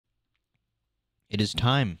It is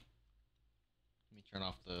time. Let me turn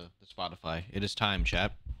off the Spotify. It is time,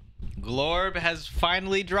 chat. Glorb has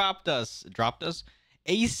finally dropped us. Dropped us?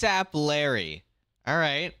 ASAP Larry. All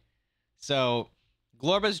right. So,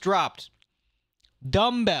 Glorb has dropped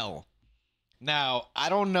Dumbbell. Now, I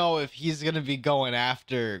don't know if he's going to be going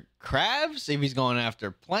after crabs, if he's going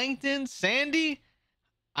after plankton, sandy.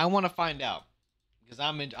 I want to find out because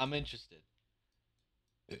I'm interested.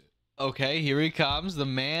 Okay, here he comes. The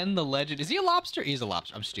man, the legend. Is he a lobster? He's a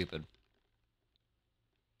lobster. I'm stupid.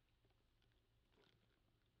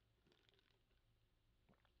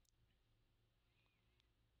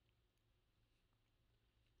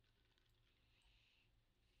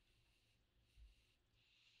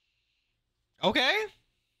 Okay.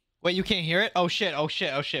 Wait, you can't hear it? Oh shit, oh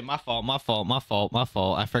shit, oh shit. My fault, my fault, my fault, my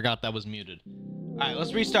fault. I forgot that was muted. Alright,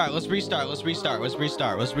 let's restart, let's restart, let's restart, let's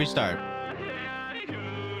restart, let's restart.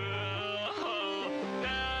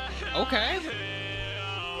 Okay.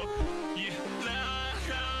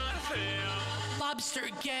 Lobster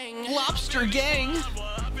gang. Lobster gang.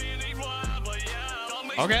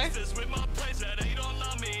 Okay.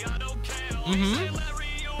 Mm-hmm.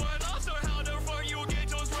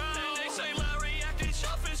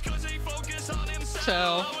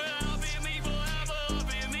 So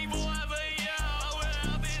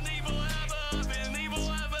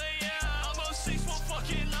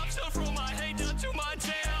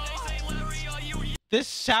this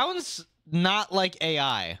sounds not like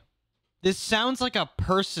AI. This sounds like a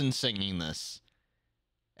person singing this.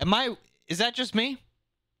 Is that just me?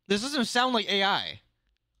 This doesn't sound like AI.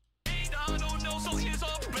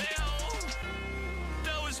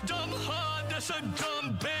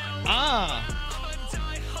 Ah.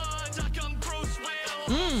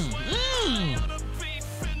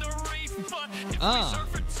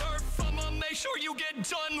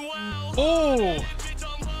 Oh.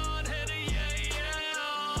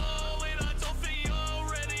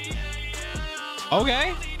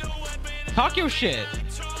 Okay. Talk your shit.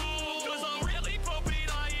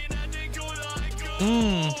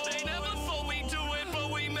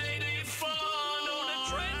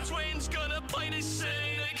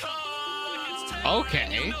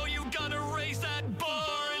 Okay.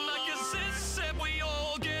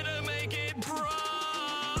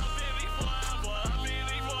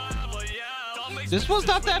 This was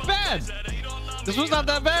not that bad. This was not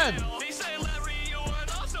that bad.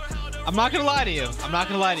 I'm not gonna lie to you. I'm not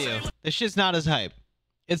gonna lie to you. This shit's not as hype.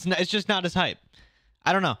 It's just not as hype.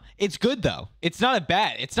 I don't know. It's good though. It's not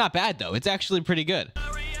bad though. It's actually pretty good.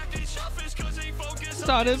 It's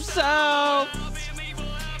on himself.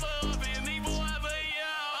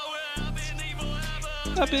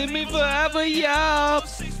 I've been me forever, yo.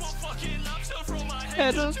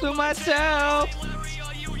 Head on to myself.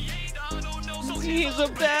 He's a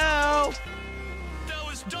bell.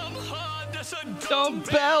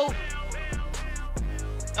 Dumbbell.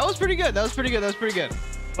 That was pretty good. That was pretty good. That was pretty good.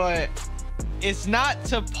 But it's not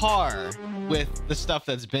to par with the stuff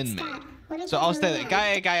that's been made. So I'll say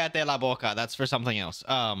that cállate la boca. That's for something else.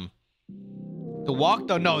 The walk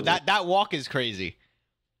though, no, that walk is crazy.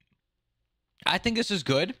 I think this is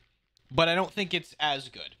good, but I don't think it's as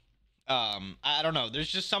good. I don't know. There's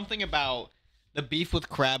just something about the beef with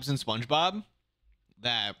Krabs and SpongeBob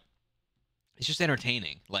that it's just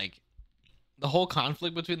entertaining. Like the whole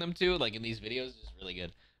conflict between them two, like in these videos, is just really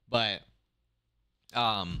good. But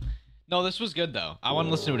no, this was good though. I want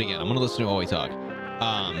to listen to it again. I'm gonna listen to it while we talk.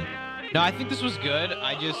 No, I think this was good.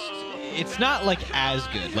 It's not like as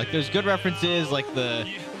good. Like there's good references, like the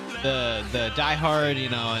Die Hard, you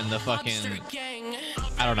know, and the fucking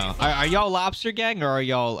I don't know. Are y'all Lobster Gang or are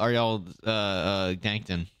y'all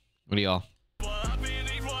Gankton? What are y'all?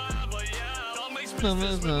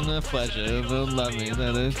 The pleasure of love me,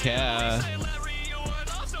 doesn't care.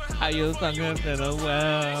 How you talking to the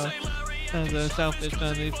well? The selfish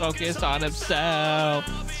doesn't focus on himself.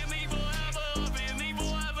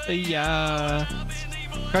 Yeah.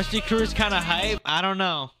 Krusty Krew's kind of hype. I don't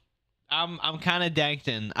know. I'm kind of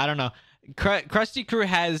Dankton. I don't know. Krusty Krew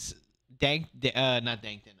has not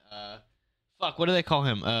Dankton. Fuck, what do they call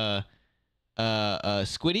him?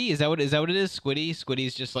 Squiddy? Is that what it is? Squiddy?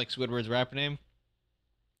 Squiddy's just like Squidward's rap name.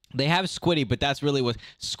 They have Squiddy, but that's really what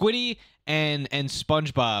Squiddy and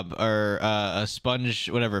SpongeBob or Sponge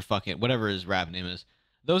whatever his rap name is.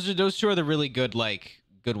 Those two are the really good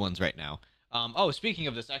good ones right now. Oh, speaking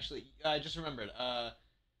of this, actually, I just remembered.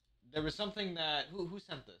 There was something that who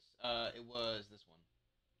sent this? It was this one.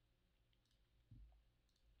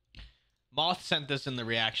 Moth sent this in the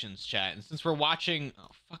reactions chat, and since we're watching,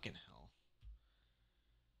 oh fucking hell,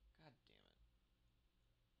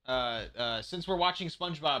 god since we're watching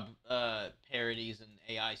SpongeBob parodies and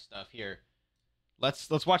AI stuff here,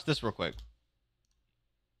 let's watch this real quick.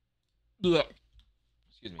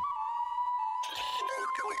 Excuse me.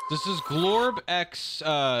 This is Glorb X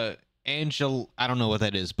Angel. I don't know what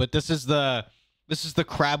that is, but this is the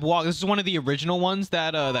crab walk. This is one of the original ones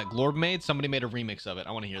that that Glorb made. Somebody made a remix of it.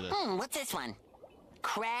 I want to hear this. What's this one?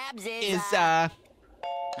 Crabs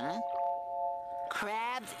Huh?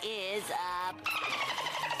 Crabs is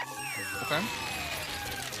Okay.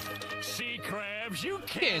 Sea crabs, you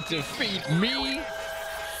Can't defeat me.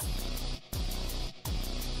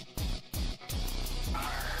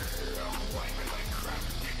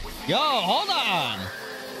 Yo, hold on.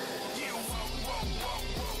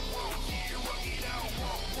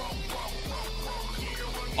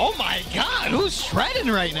 Oh my God, who's shredding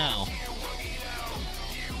right now?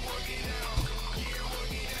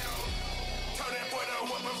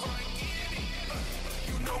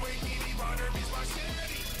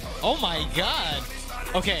 Oh my God.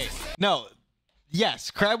 Okay, no.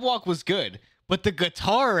 Yes, Crab Walk was good, but the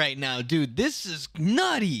guitar right now, dude, this is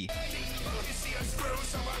nutty.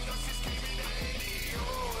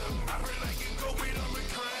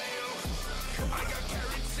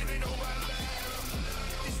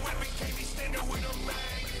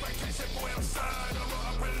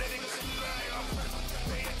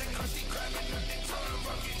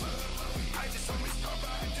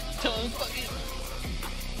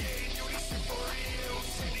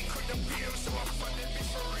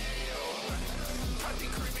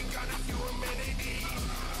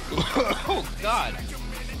 Oh God.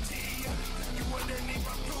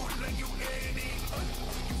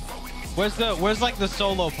 Where's like the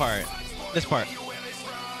solo part? This part.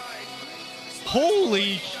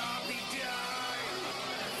 Holy.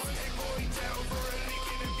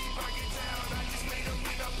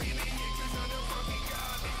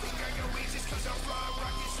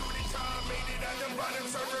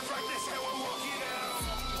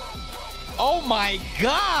 Oh my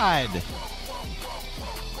God.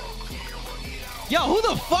 Yo, who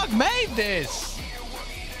the fuck made this?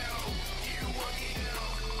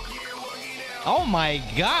 Oh my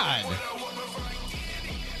God.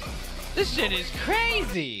 This shit is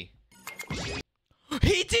crazy.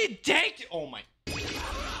 He did take. Oh my.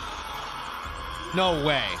 No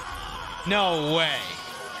way. No way.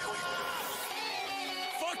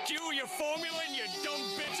 Fuck you, your formula, and your dumb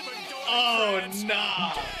bitch of a dog. Oh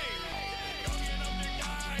no.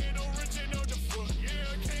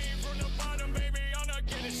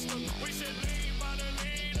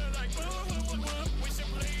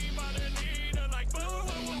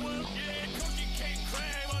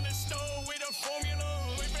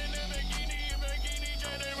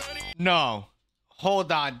 No.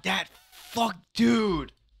 Hold on. That fuck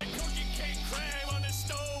dude.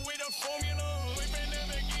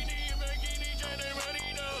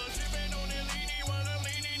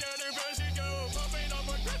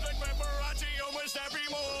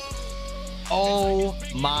 Oh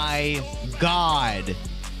my God.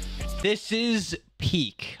 This is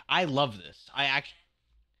peak. I love this. I actually.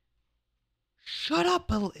 Shut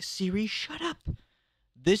up, Siri. Shut up.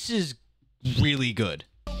 This is really good.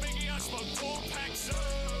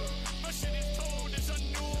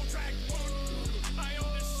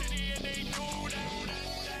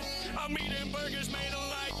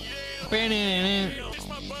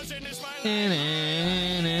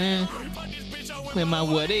 With my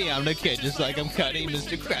Woody, I'm the kid, just like I'm cutting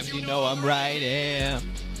Mr. Krabs. You know I'm right here.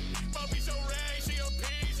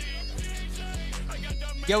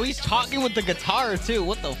 Yo, he's talking with the guitar too.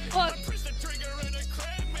 What the fuck?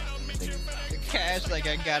 Cash like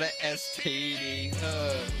I got an STD.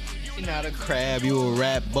 You're not a crab, you a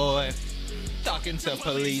rap boy. Talking to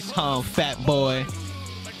police, fat boy.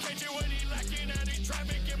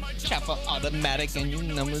 Chopper automatic and your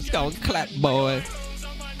numbers gon' clap, boy.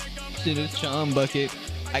 Shit is Chum Bucket.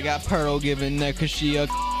 I got Pearl giving that cause she a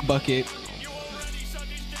bucket.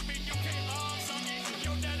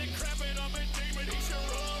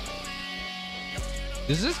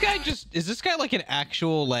 Is this guy like an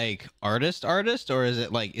actual like artist, or is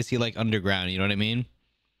it like, is he like underground? You know what I mean?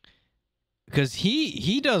 Because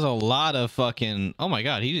he does a lot of fucking, oh my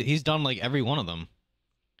God, he's done like every one of them.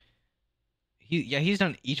 He's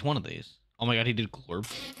done each one of these. Oh my God, he did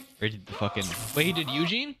Glorb. Or he did the fucking, wait, he did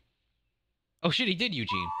Eugene? Oh shit, he did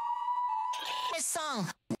Eugene. this song.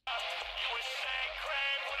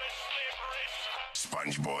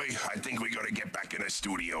 Sponge Boy, I think we gotta get back in the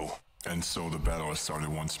studio. And so the battle has started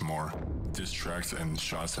once more. Diss tracks and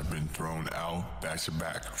shots have been thrown out back to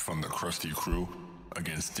back from the Krusty crew.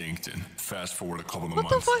 against Dinkton. Fast forward a couple of What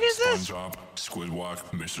months. the fuck is this? SpongeBob, Squidwalk,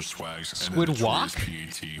 Mr. Swags, and Squidwalk?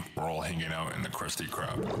 PAT were all hanging out in the Krusty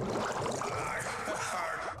Krab.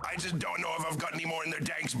 I just don't know if I've got any more in their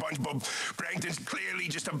dank SpongeBob. Plankton's clearly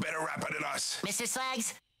just a better rapper than us. Mr.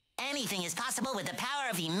 Swags, anything is possible with the power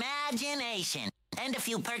of imagination. And a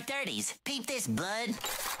few perk dirties. Peep this, blood.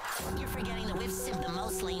 You're forgetting the whiff sip, the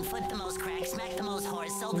most lean foot, the most crack, smack, the most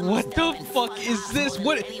horse, sold the What most the dope, and fuck is hot this? more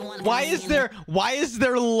What? than anyone Why has is in there? Why is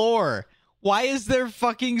there lore? Why is there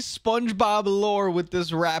fucking SpongeBob lore with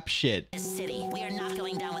this rap shit? this city. We are not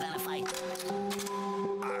going down without a fight.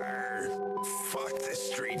 Fuck the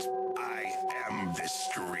streets. I am the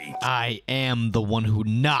street. I am the one who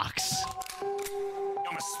knocks.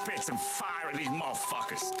 I'ma spit some fire at these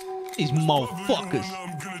motherfuckers. These Probably the motherfuckers. one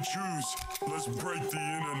I'm gonna choose. Let's break the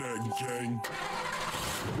internet, gang.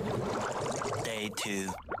 Day 2.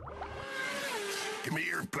 Come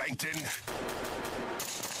here, Plankton.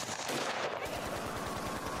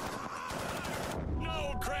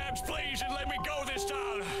 No, Krabs, please, and let me go this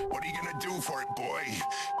time. What are you gonna do for it, boy?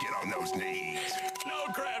 Get on those knees. No,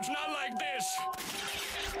 Krabs, not like this.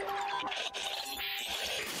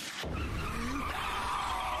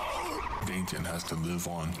 Dinkton has to live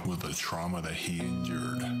on with the trauma that he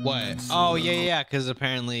endured. What? And so Oh the yeah. Because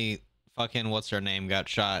apparently, fucking what's her name got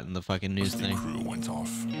shot in the fucking news Krusty thing. crew went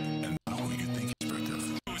off. And now who you think is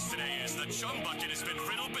Bricka? News today is the chum bucket has been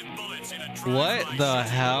riddled with bullets in a What drive-by the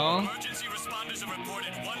shooting. hell? Emergency responders have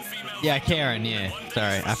reported one female Yeah, victim Karen. and Yeah. one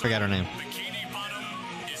Sorry, I police forgot her name. Bikini Bottom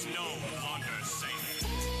is no longer safe.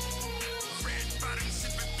 Red bottom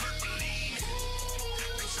sipping purpleine.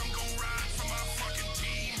 Think some gon' ride for my fucking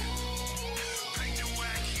team. Plankton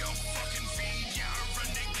whack your fucking feed. Yeah, I run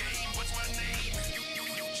the game. What's my name?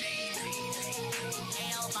 Eugene.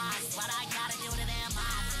 Hell, boss, what I gotta do to them?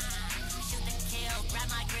 Shoot the kill, grab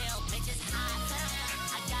my grill, bitches hot.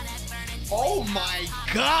 I got that burning. Oh my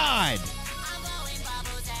god. I'm blowing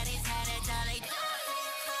bubbles at his head until they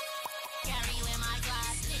carry you in my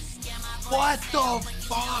glass. Yeah, my boy What the said,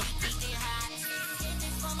 fuck? "Think they hot." This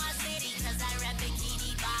is for my city, 'cause I rep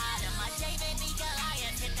Bikini Bottom. My David B.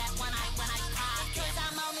 Goliath hit that one eye when I pop. 'Cause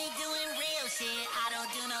I'm only doing real shit. I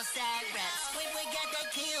don't do no sad reps. We got that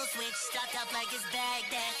kill switch stuck up like his bag.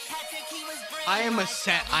 That Patrick, he was I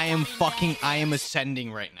am fucking.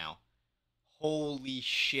 ascending right now. Holy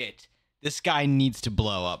shit. This guy needs to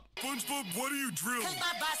blow up. SpongeBob, what are you drilling? 'Cause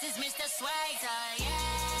my boss is Mr. Swagger,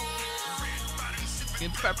 yeah. Red bottom sipping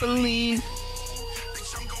Good purpleine. Think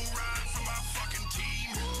some gon' ride for my fucking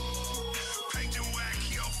team. Plankton whack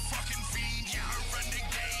your fucking feed. Yeah, I run the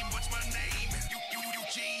game. What's my name?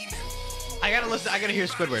 Eugene. I gotta listen. I gotta hear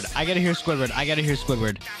Squidward. I gotta hear Squidward. I gotta hear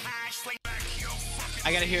Squidward.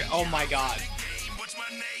 I gotta hear. Oh my god. Game. What's my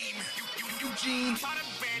name? Eugene. Cut a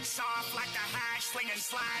bitch off like the hash slinging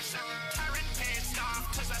slasher. Turret pissed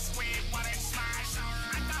off 'cause I squid what it smash.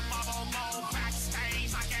 At the bubble bowl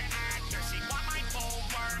backstage like an actor. She want my bull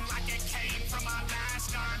worm like it came from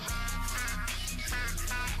Alaska.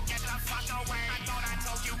 Get the fuck away. I thought I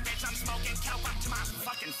told you, bitch, I'm smoking kelp up to my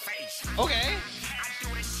fucking face. Okay. I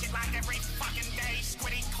do this shit like every fucking day.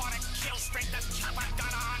 Squiddy caught a kill streak, the chopper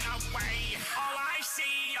gun on the way. All I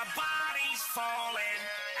see are bodies falling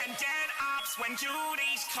and dead ops when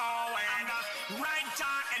Judy's calling. I'm the red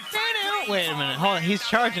dot and Wait a minute. Hold on. He's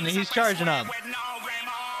charging it. He's charging up. with no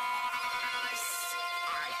remorse.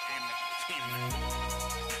 I am king.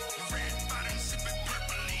 Red bottom sipping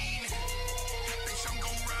purpleine. Think some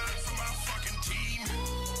gon' ride for my fucking team.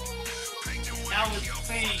 Plankton That whack was your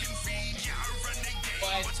clean. fucking feed. Yeah, I run the game.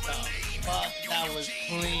 What What's my the name? fuck? That was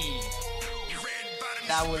clean. Red bottom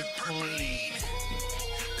That was sipping clean. purpleine.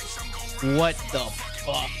 Think some gon' ride What for the my fucking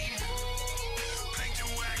fuck? team. Plankton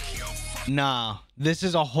whack your fucking Nah. This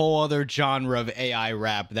is a whole other genre of AI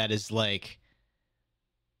rap that is like.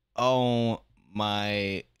 Oh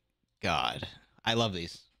my god. I love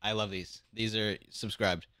these. I love these. These are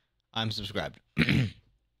subscribed. I'm subscribed.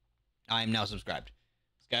 I'm now subscribed.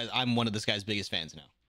 Guys, I'm one of this guy's biggest fans now.